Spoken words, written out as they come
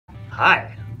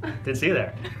Hi, didn't see you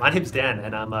there. My name's Dan,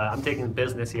 and I'm taking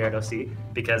business here at OC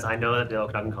because I know that the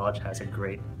Okanagan College has a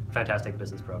great, fantastic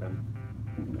business program.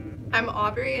 I'm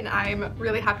Aubrey, and I'm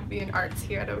really happy to be in arts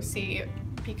here at OC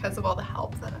because of all the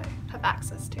help that I have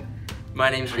access to. My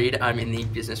name's Reed. I'm in the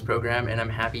business program, and I'm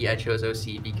happy I chose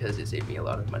OC because it saved me a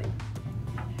lot of money.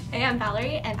 Hey, I'm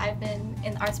Valerie, and I've been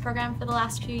in the arts program for the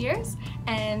last few years,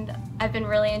 and I've been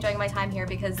really enjoying my time here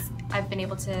because I've been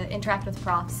able to interact with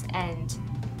profs and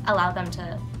allow them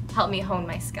to help me hone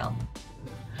my skill.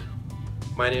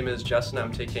 My name is Justin.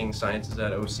 I'm taking sciences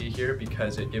at OC here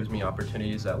because it gives me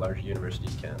opportunities that larger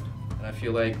universities can't. And I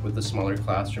feel like with the smaller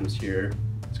classrooms here,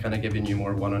 it's kind of giving you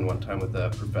more one-on-one time with the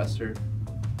professor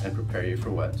and prepare you for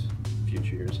what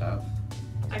future years have.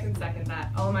 I can second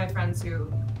that. All of my friends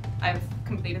who I've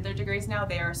completed their degrees now,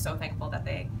 they are so thankful that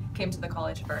they came to the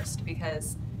college first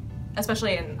because,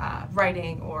 especially in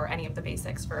writing or any of the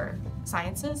basics for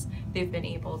sciences, they've been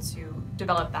able to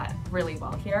develop that really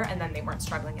well here, and then they weren't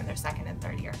struggling in their second and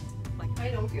third year. I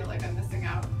don't feel like I'm missing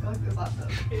out. I feel like there's lots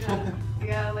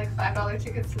of like $5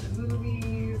 tickets to the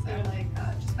movies, or like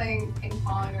just playing ping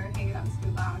pong or hanging out in the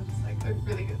student lounge. It's like a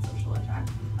really good social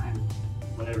interaction time.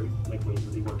 Whether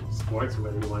you want to sports or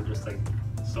whether you want just like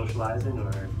socializing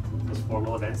or those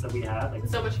formal events that we have. Like,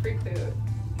 So much free food.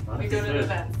 We go to the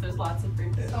events, there's lots of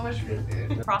free food. So much free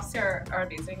food. The profs are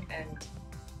amazing, and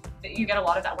you get a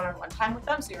lot of that one-on-one time with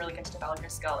them, so you really get to develop your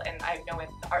skill. And I know in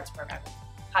the arts program,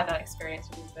 I've had that experience,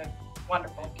 which has been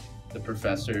wonderful. The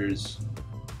professors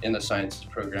in the sciences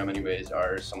program anyways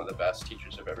are some of the best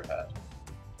teachers I've ever had.